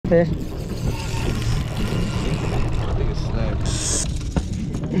fish. I think it's snagged.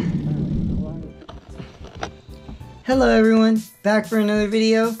 Hello everyone, back for another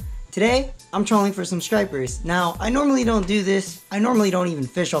video. Today, I'm trolling for some stripers. Now, I normally don't do this. I normally don't even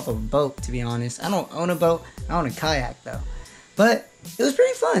fish off a boat, to be honest. I don't own a boat. I own a kayak though. But it was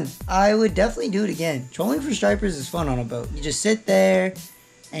pretty fun. I would definitely do it again. Trolling for stripers is fun on a boat. You just sit there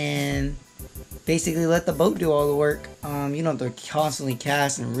and basically let the boat do all the work. You don't have to constantly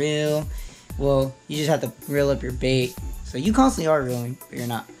cast and reel. Well, you just have to reel up your bait. So you constantly are reeling, but you're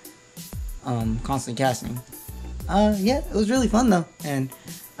not constantly casting. Yeah, it was really fun though, and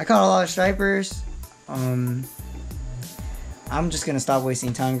I caught a lot of stripers. I'm just gonna stop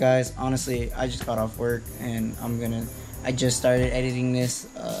wasting time, guys. Honestly, I just got off work and I just started editing this,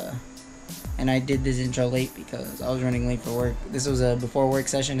 and I did this intro late because I was running late for work. This was a before work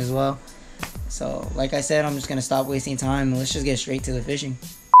session as well. So, like I said, I'm just gonna stop wasting time and let's just get straight to the fishing.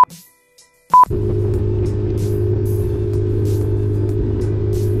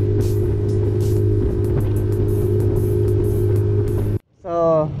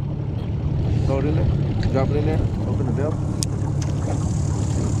 So, Throw it in there. Drop it in there. Open the bell.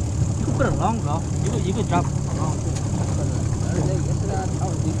 you can put it long, bro. You could drop it long too.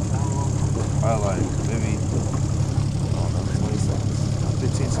 I like maybe, I don't know, 20 seconds.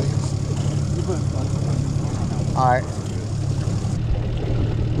 15 seconds. Alright.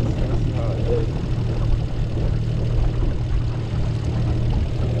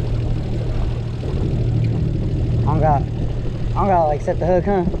 I don't gotta like set the hook,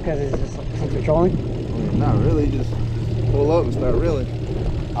 huh? Because it's just since we're trolling. I mean, not really, just pull up and start reeling.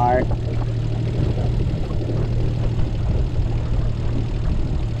 Alright.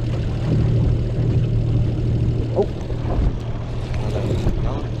 Oh.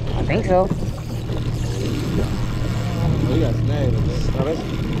 I think so. Oh, you got snagged.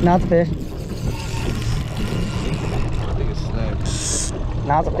 No, it's a fish. I think it's snagged.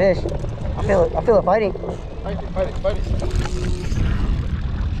 No, it's a fish. I feel it fighting. Fight it.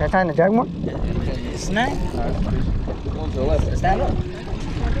 Should I tie in the drag more? Snag? Alright, one to the left. Stand up.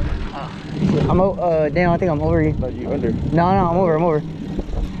 Damn, I think I'm over you. No, you under. No, I'm over.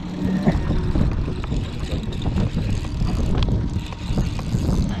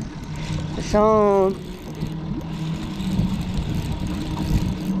 Sean.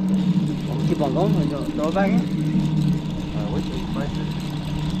 Keep on going, throw it back in. Wait till you fight it.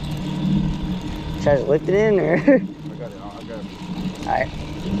 Should I just lift it in or? I got it. Alright.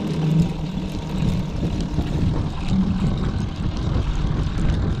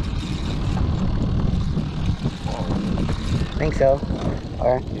 I think so.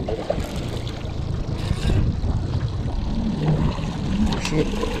 Alright. Shit.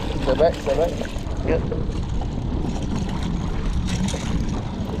 Step back. Yep.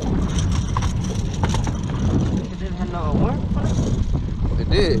 It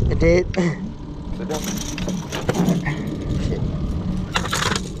did. It did. Sit down. Shit.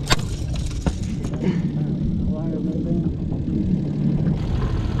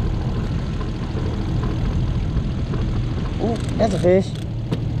 Ooh, that's a fish.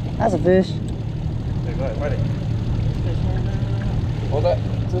 That's a fish. Hey, go ahead, fight it. Hold that.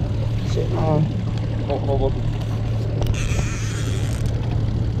 Shit. Hold.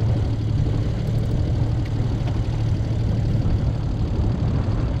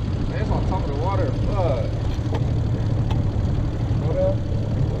 Man, it's on top of the water. Fuck. Hold up.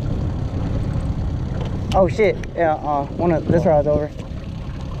 Oh shit. Yeah, this rod's over.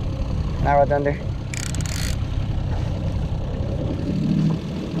 That rod's under.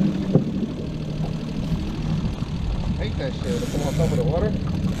 Hate that shit. It's on top of the water.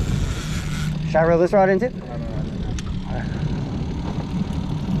 Should I reel this rod into? No.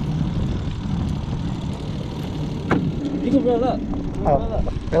 You can roll up. Oh,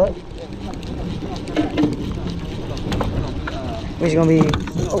 reel it? Which is gonna be?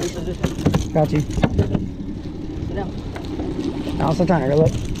 Oh, got you. Sit down. I'm also trying to reel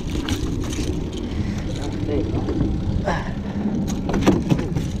it. There you go.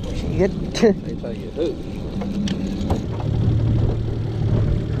 You good? They try to get hooked.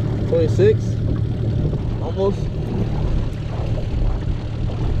 26. Almost.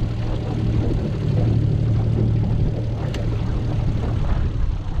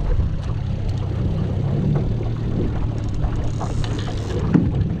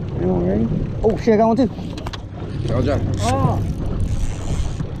 Anyone ready? Oh shit, I got one too. Y'all jump.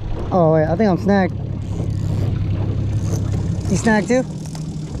 Oh wait, I think I'm snagged. You snagged too?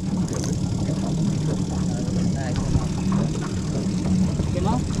 Came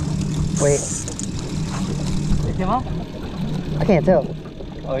out? Wait, It came out? I can't tell.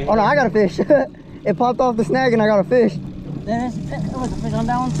 Oh, Oh, yeah. Oh no, I got a fish. It popped off the snag and I got a fish. There was a fish on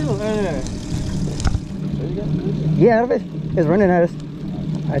that one too earlier. Yeah, I got a fish. It's running at us.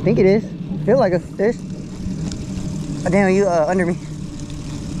 I think it is. Feel like a fish. Oh, damn, you under me.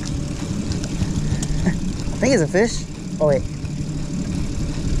 I think it's a fish. Oh wait.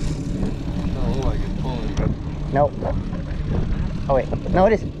 No, look like it's pulling, bro. Nope. Oh wait. No,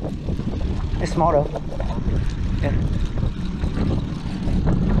 it is. It's small though. Yeah.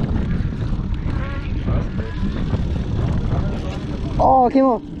 Oh, it came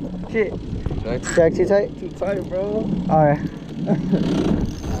up. Shit. Jack too tight? Too tight, bro. Alright.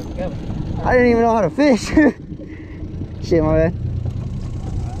 I didn't even know how to fish. Shit, my bad.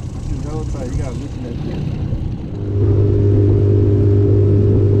 You know, tight. You gotta loosen that shit.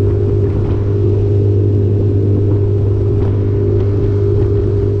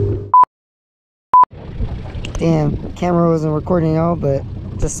 Damn, camera wasn't recording y'all, but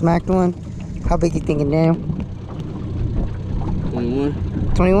just smacked one. How big you thinking, damn? 21.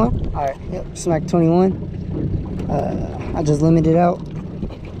 21? Alright, yep, smacked 21. I just limited out.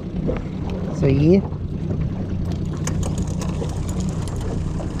 So yeah.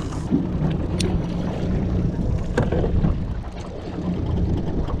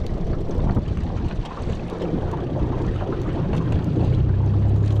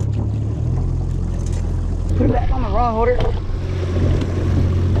 Put it back on the rod holder.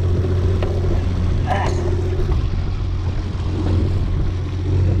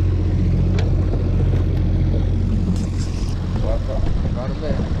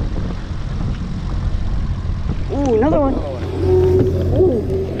 Ooh, another one.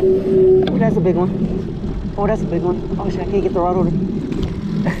 Ooh, that's a big one. Oh, that's a big one. Oh shit, I can't get the rod holder.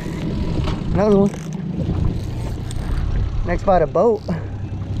 Another one. Next by the boat.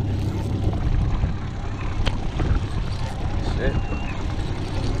 Shit.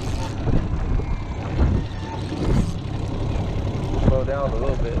 Slow down a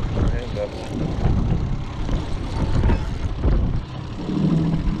little bit. Hang up.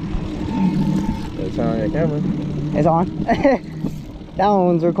 Turn on your camera. It's on. That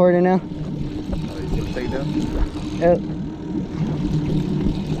one's recording now. Oh, you can take down? Yep.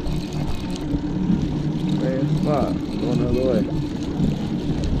 Man, spot. Going the other way.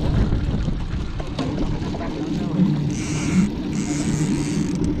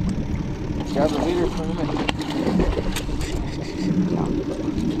 Grab the leader for a minute.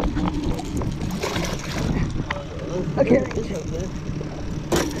 Okay.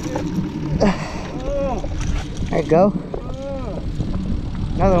 There you go.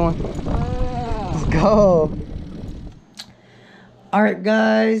 Another one. Let's go. Alright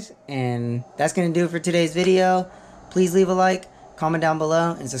guys, and that's going to do it for today's video. Please leave a like, comment down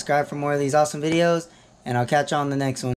below, and subscribe for more of these awesome videos. And I'll catch you on the next one.